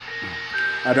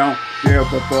I don't give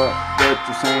a fuck what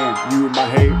you're saying. You might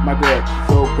hate my guts,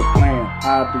 so quit playing.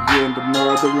 I begin to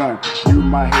know the run. You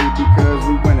might hate because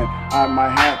we winning. I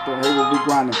might have to hate what we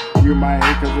grinding. You might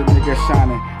hate cause the nigga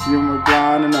shining. You might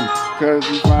grinding them cause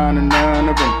we finding none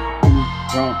of them. You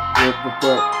don't give a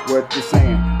fuck what you're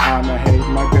saying. I'ma hate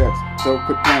my guts, so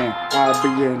quit playing. I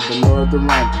begin to know the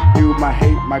run. You might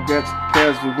hate my guts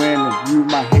cause we winning. You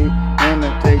might hate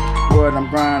wanna take what I'm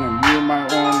grinding. You might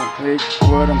wanna take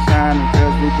what I'm shining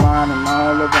cause we blinding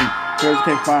all of them. Cause you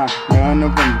can't find none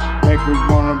of them. Make me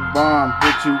wanna bomb,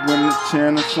 put you in the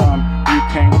chin or something. You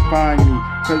can't find me,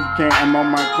 cause you can't, I'm on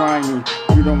my grind.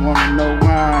 You don't wanna know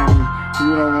why.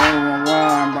 You don't wanna know why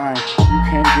I'm buying. You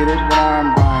can't get it what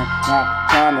I'm buying. Not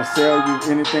trying to sell you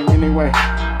anything anyway.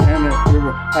 And if you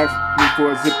were asking me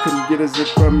for a zip, couldn't get a zip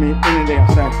from me any day. I'm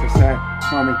sack for sack.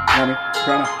 Mommy,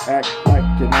 tryna act like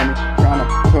you know me. Tryna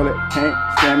pull it, can't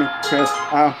stand me. Cause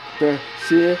I'm the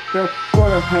shit. Throw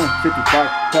the 150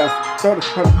 box plastic. Throw the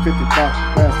 150 box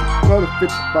plastic. Throw the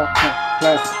 50 box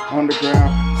plastic on the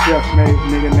ground. Self-made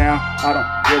nigga now. I don't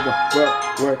give a fuck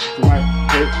what you might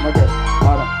hate my guts.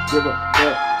 I don't give a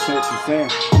fuck what you're saying.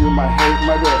 You might hate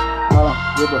my guts. I don't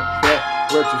give a fuck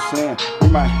what you're saying. You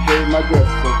might hate my guts,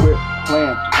 so quit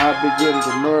playing. I be getting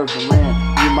the nerves and ran.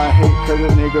 You might hate cause a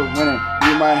nigga winning.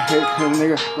 You might hate cause a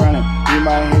nigga running. You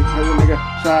might hate cause a nigga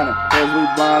shining. Cause we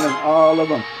blinding all of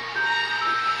them.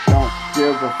 Don't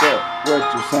give a fuck what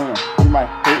you're saying. You might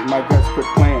hate my guts, quit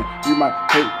playing. You might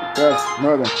hate because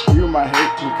northern. You might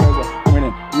hate me cause I'm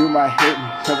winning. You might hate me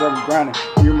cause I'm grinding.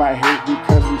 You might hate me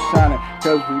cause we shining.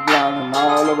 Cause we blinding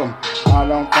all of them. I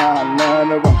don't find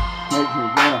none of them. Make me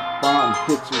wanna bomb,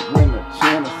 hit you in the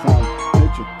chin or something.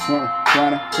 Hit you wanna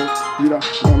grind it cause you don't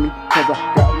know me. Cause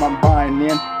I got my buying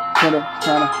in. Tryna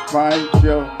find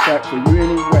your back for you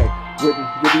anyway. Wouldn't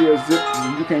give you a zip,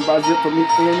 you can't buy zip for me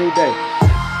any day.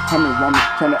 Come and run me,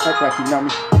 tryna act like you know me.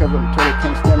 Cause I'm totally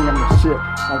can't stand me, I'm the shit.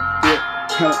 I'm good,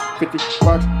 150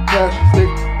 bucks, plastic.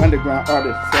 Underground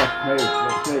artist, self-made,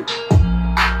 let's make.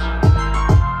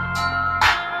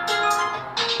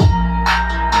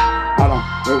 I don't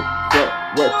know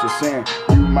what you're saying.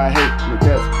 You might hate me,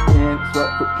 that's in what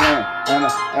quit playing. And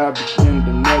I'll be in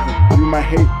the northern. You might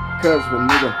hate cause we're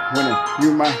nigga winning.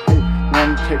 You might hate,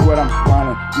 wanna take what I'm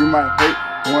grinding. You might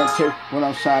hate, wanna take what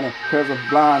I'm shining. Cause I'm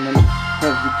blinding them.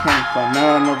 Cause you can't find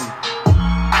none of them.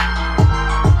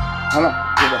 I don't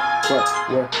give a fuck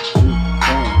what you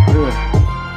saying.